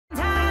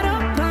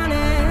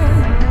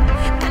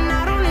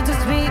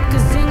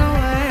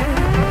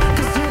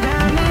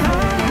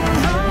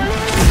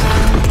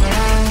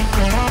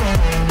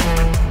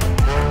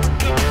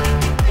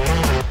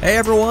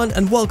everyone,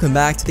 and welcome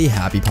back to the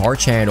Happy Par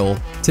channel.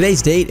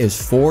 Today's date is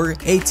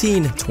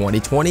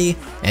 4/18/2020,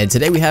 and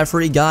today we have for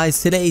you guys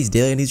today's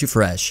Daily News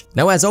Refresh.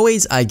 Now as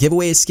always, I give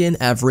away a skin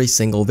every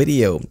single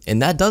video,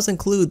 and that does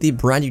include the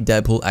brand new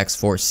Deadpool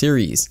X4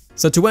 series.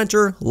 So to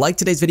enter, like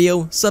today's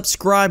video,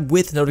 subscribe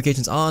with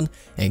notifications on,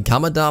 and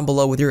comment down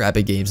below with your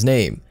Epic Games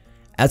name.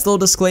 As a little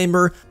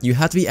disclaimer, you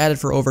have to be added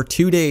for over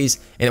 2 days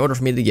in order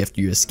for me to gift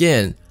you a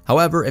skin.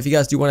 However, if you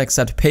guys do want to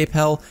accept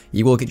PayPal,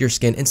 you will get your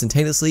skin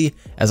instantaneously,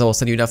 as I will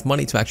send you enough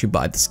money to actually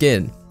buy the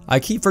skin. I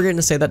keep forgetting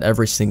to say that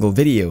every single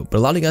video, but a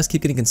lot of you guys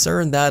keep getting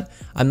concerned that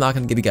I'm not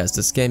going to give you guys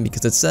the skin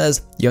because it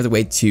says you have to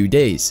wait 2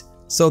 days.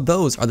 So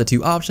those are the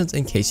 2 options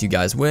in case you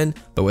guys win,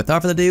 but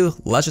without further ado,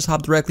 let's just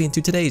hop directly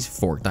into today's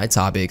Fortnite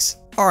topics.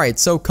 Alright,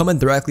 so coming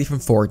directly from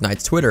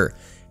Fortnite's Twitter,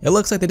 it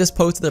looks like they just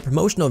posted a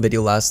promotional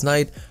video last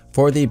night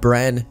for the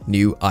brand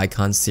new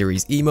Icon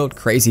Series emote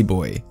Crazy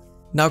Boy.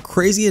 Now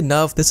crazy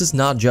enough, this is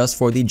not just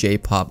for the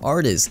J-pop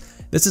artist,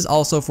 this is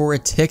also for a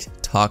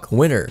TikTok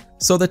winner.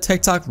 So the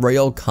TikTok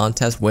Rail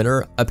contest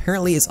winner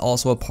apparently is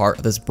also a part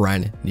of this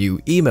brand new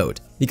emote,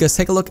 because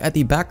take a look at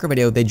the background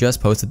video they just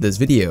posted this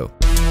video.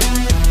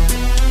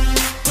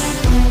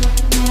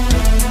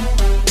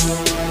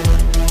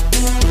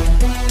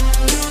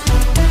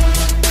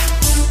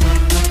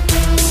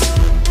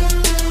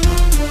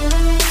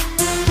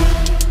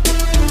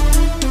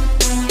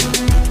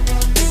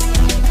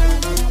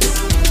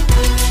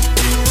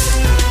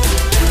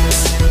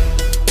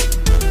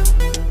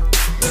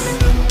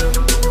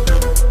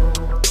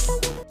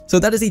 So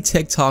that is the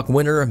TikTok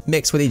winner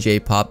mixed with the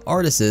J-pop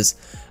artist's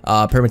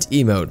permanent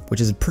emote, which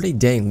is pretty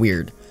dang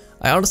weird.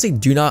 I honestly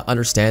do not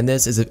understand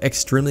this. It's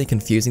extremely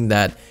confusing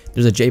that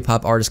there's a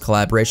J-pop artist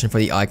collaboration for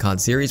the Icon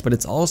series, but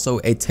it's also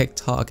a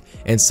TikTok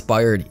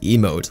inspired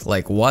emote.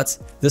 Like what?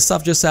 This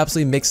stuff just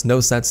absolutely makes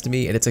no sense to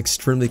me, and it's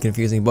extremely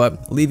confusing,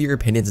 but leave your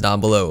opinions down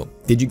below.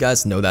 Did you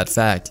guys know that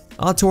fact?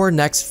 On to our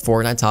next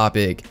Fortnite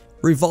topic.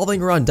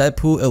 Revolving around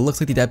Deadpool, it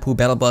looks like the Deadpool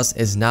battle bus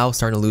is now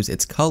starting to lose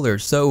its color,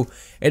 so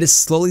it is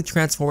slowly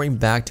transforming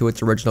back to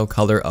its original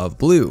color of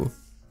blue.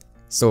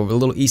 So a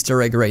little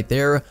Easter egg right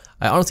there.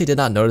 I honestly did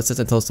not notice this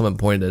until someone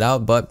pointed it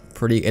out, but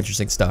pretty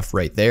interesting stuff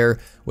right there,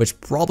 which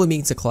probably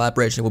means the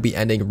collaboration will be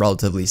ending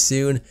relatively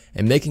soon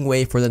and making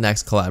way for the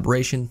next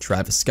collaboration,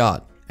 Travis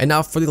Scott. And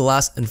now for the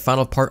last and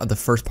final part of the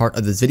first part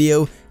of this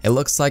video, it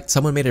looks like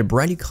someone made a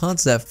brand new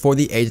concept for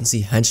the agency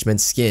henchman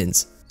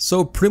skins.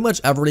 So pretty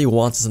much everybody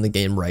wants this in the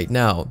game right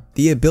now,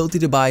 the ability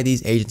to buy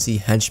these agency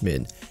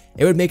henchmen.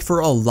 It would make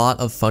for a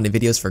lot of funny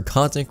videos for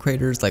content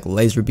creators like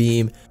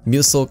Laserbeam,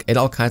 Musilk, and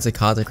all kinds of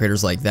content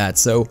creators like that.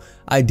 So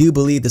I do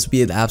believe this would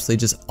be an absolutely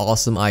just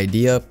awesome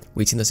idea.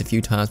 We've seen this a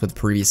few times with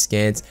previous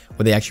skins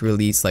when they actually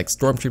release like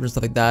Stormtroopers and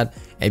stuff like that,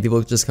 and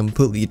people just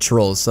completely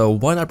troll. So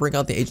why not bring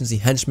out the agency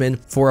henchmen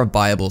for a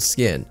buyable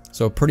skin?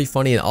 So pretty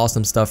funny and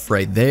awesome stuff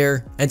right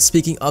there. And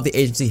speaking of the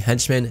agency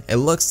henchmen, it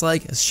looks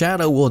like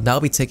Shadow will now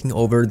be taking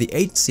over the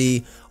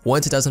agency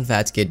once it does in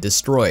fact get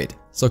destroyed.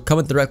 So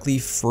coming directly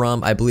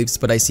from, I believe,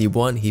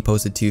 SpudIcy1, he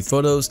posted 2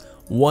 photos,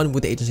 one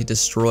with the agency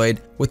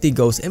destroyed with the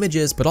ghost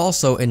images, but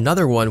also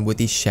another one with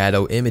the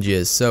shadow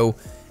images. So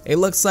it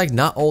looks like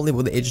not only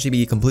will the agency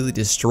be completely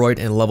destroyed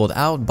and leveled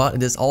out, but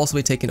it is also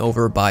be taken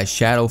over by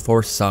Shadow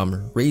for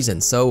some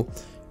reason. So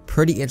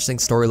pretty interesting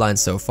storyline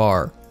so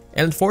far.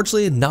 And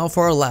unfortunately, now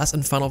for our last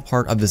and final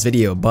part of this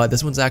video, but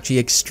this one's actually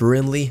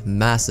extremely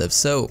massive.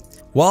 So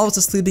while I was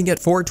sleeping at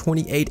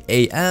 4:28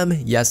 AM,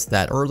 yes,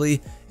 that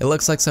early, it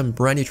looks like some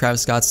brand new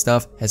Travis Scott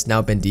stuff has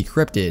now been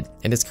decrypted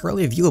and is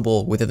currently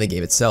viewable within the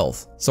game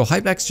itself. So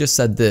HypeX just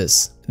said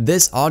this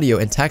audio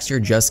and text here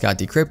just got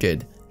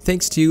decrypted.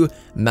 Thanks to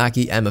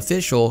Mackie M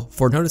Official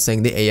for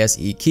noticing the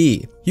ASE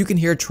key. You can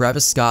hear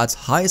Travis Scott's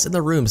Highest in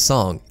the Room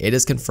song. It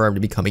is confirmed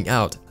to be coming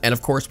out. And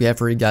of course, we have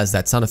for you guys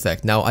that sound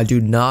effect. Now, I do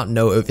not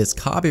know if it's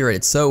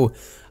copyrighted, so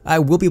I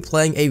will be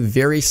playing a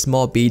very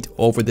small beat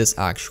over this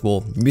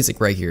actual music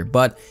right here.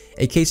 But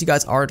in case you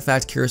guys are in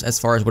fact curious as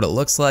far as what it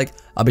looks like,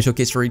 I'll be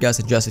showcasing for you guys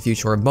in just a few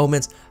short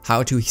moments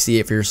how to see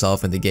it for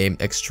yourself in the game.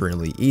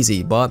 Extremely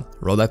easy, but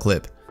roll that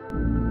clip.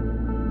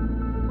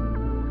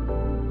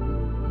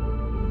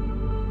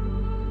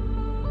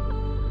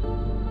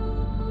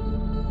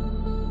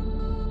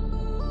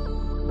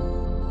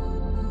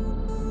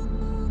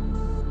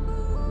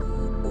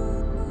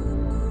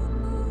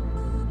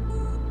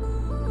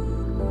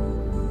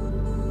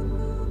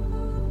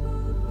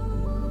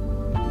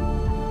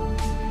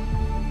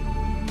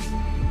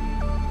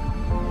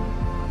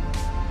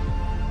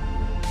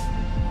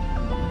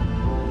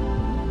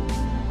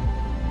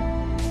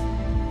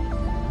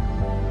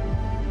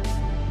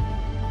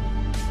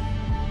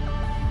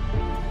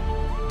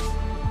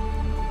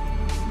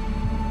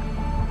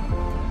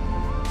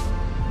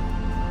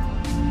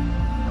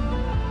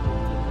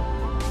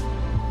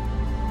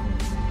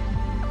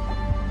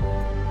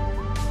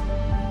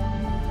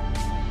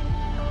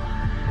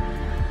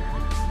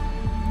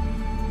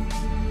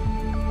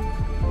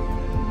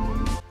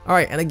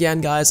 Alright, and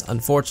again guys,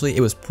 unfortunately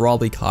it was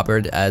probably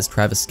copyrighted as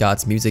Travis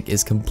Scott's music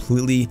is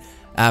completely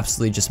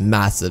absolutely just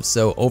massive.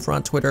 So over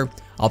on Twitter,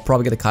 I'll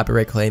probably get a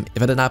copyright claim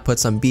if I did not put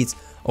some beats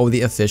over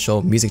the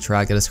official music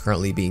track that is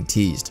currently being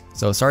teased.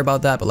 So sorry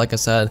about that, but like I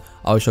said,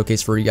 I'll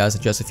showcase for you guys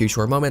in just a few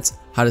short moments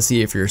how to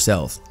see it for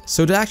yourself.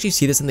 So to actually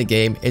see this in the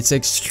game, it's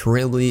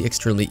extremely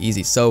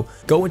easy. So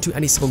go into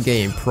any single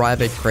game,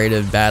 private,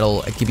 creative,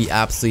 battle, it could be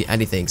absolutely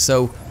anything.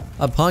 So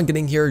upon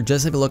getting here,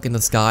 just have a look in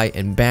the sky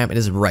and bam, it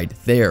is right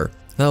there.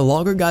 Now, the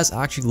longer guys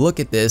actually look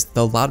at this,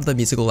 the louder the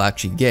music will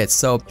actually get.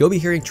 So you'll be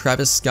hearing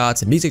Travis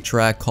Scott's music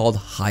track called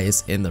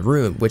Highest in the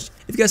Room, which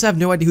if you guys have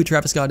no idea who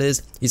Travis Scott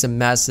is, he's a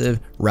massive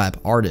rap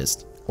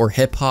artist. Or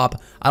hip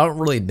hop, I don't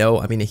really know.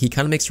 I mean, he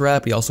kind of makes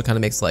rap, he also kind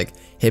of makes like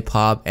hip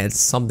hop and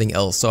something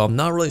else. So I'm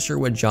not really sure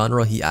what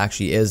genre he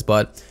actually is,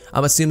 but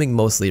I'm assuming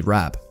mostly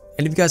rap.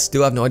 And if you guys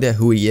still have no idea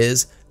who he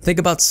is, think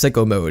about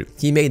Sicko Mode.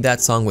 He made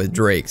that song with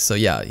Drake. So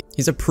yeah,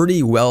 he's a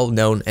pretty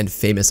well-known and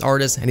famous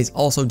artist, and he's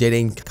also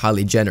dating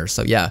Kylie Jenner.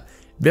 So yeah,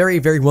 very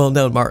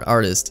well-known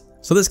artist.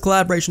 So this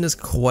collaboration is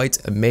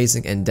quite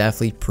amazing and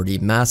definitely pretty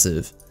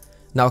massive.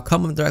 Now,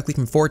 coming directly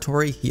from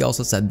FORTNITE, he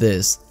also said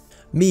this: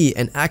 "Me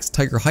and Axe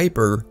Tiger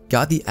Hyper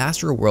got the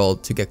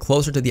ASTROWORLD to get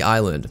closer to the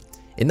island.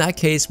 In that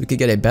case, we could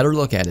get a better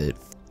look at it.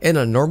 In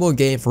a normal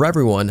game for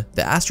everyone,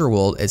 the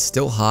ASTROWORLD is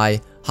still high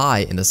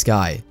in the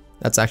sky."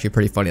 That's actually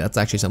pretty funny. That's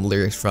actually some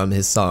lyrics from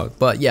his song.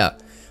 But yeah,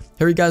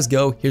 here you guys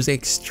go. Here's an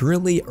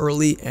extremely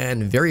early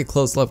and very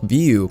close-up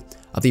view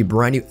of the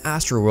brand new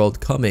ASTROWORLD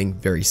coming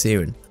very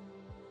soon.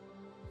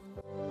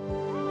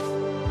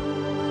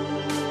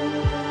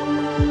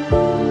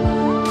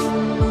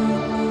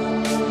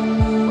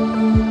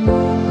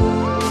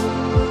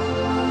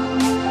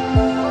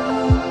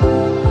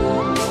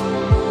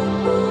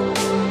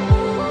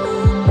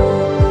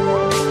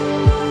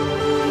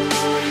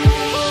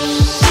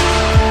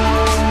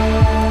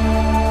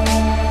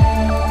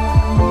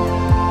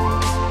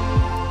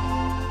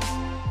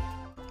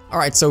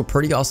 Alright, so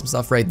pretty awesome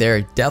stuff right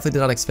there. Definitely did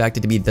not expect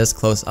it to be this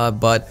close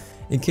up, but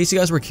in case you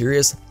guys were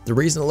curious, the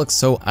reason it looks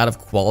so out of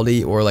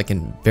quality or like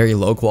in very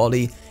low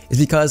quality is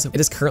because it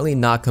is currently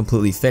not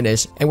completely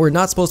finished and we're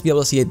not supposed to be able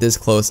to see it this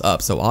close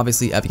up. So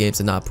obviously Epic Games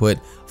did not put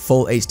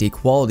full HD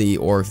quality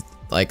or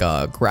like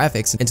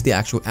graphics into the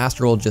actual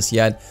ASTROWORLD just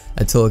yet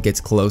until it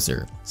gets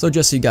closer. So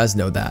just so you guys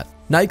know that.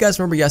 Now you guys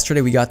remember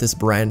yesterday we got this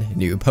brand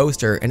new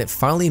poster and it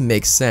finally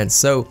makes sense.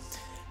 So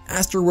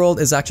ASTROWORLD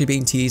is actually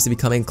being teased to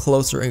becoming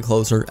closer and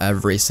closer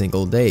every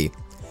single day.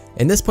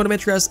 And this point of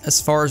interest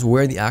as far as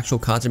where the actual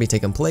concert may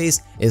take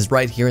place is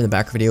right here in the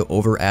back video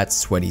over at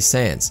Sweaty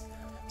Sands.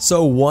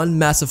 So one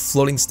massive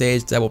floating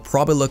stage that will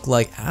probably look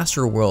like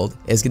ASTROWORLD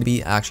is going to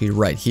be actually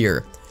right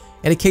here.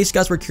 And in case you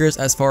guys were curious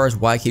as far as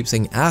why I keep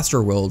saying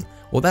ASTROWORLD,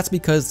 well that's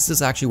because this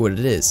is actually what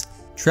it is.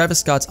 Travis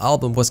Scott's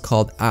album was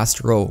called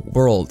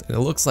ASTROWORLD and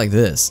it looks like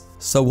this.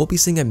 So we'll be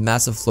seeing a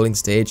massive floating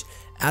stage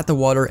at the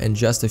water in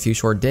just a few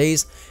short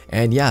days,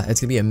 and yeah,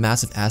 it's gonna be a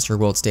massive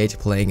ASTROWORLD stage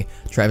playing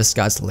Travis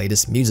Scott's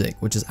latest music,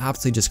 which is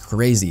absolutely just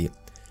crazy.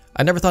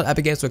 I never thought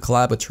Epic Games would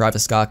collab with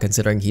Travis Scott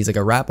considering he's like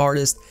a rap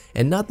artist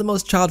and not the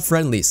most child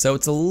friendly, so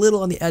it's a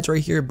little on the edge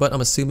right here, but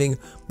I'm assuming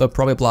they'll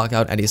probably block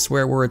out any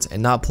swear words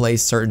and not play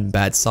certain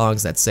bad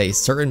songs that say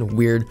certain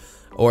weird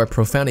or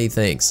profanity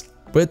things.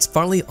 But it's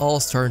finally all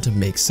starting to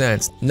make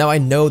sense. Now I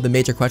know the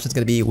major question is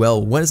going to be,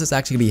 well, when is this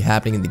actually going to be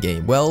happening in the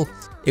game? Well,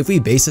 if we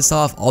base this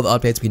off all the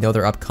updates we know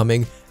they're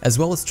upcoming, as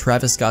well as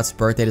Travis Scott's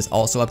birthday is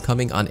also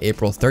upcoming on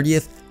April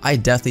 30th, I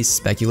definitely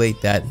speculate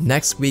that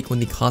next week when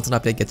the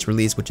content update gets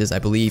released, which is I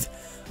believe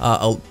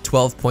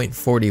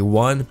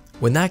 12.41,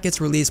 when that gets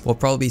released, we'll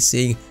probably be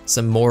seeing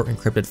some more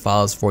encrypted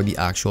files for the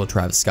actual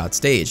Travis Scott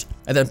stage.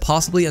 And then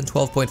possibly on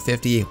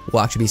 12.50,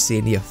 we'll actually be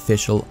seeing the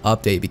official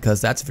update because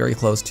that's very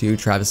close to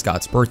Travis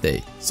Scott's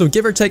birthday. So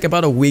give or take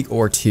about a week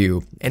or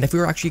two. And if we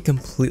were actually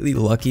completely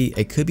lucky,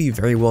 it could be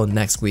very well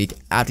next week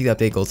after the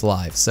update goes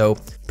live. So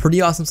pretty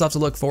awesome stuff to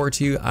look forward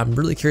to. I'm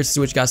really curious to see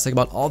what you guys think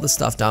about all the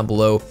stuff down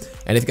below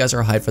and if you guys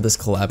are hyped for this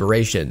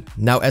collaboration.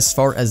 Now, as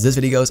far as this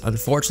video goes,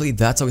 unfortunately,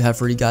 that's all we have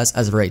for you guys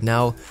as of right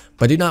now.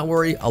 But do not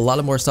worry, a lot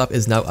of more stuff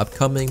is now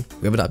upcoming.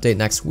 We have an update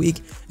next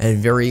week and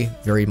very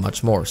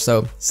much more.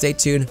 So stay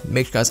tuned,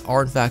 make sure you guys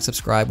are in fact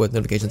subscribed with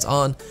notifications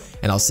on,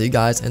 and I'll see you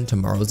guys in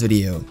tomorrow's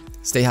video.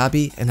 Stay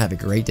happy and have a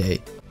great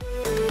day.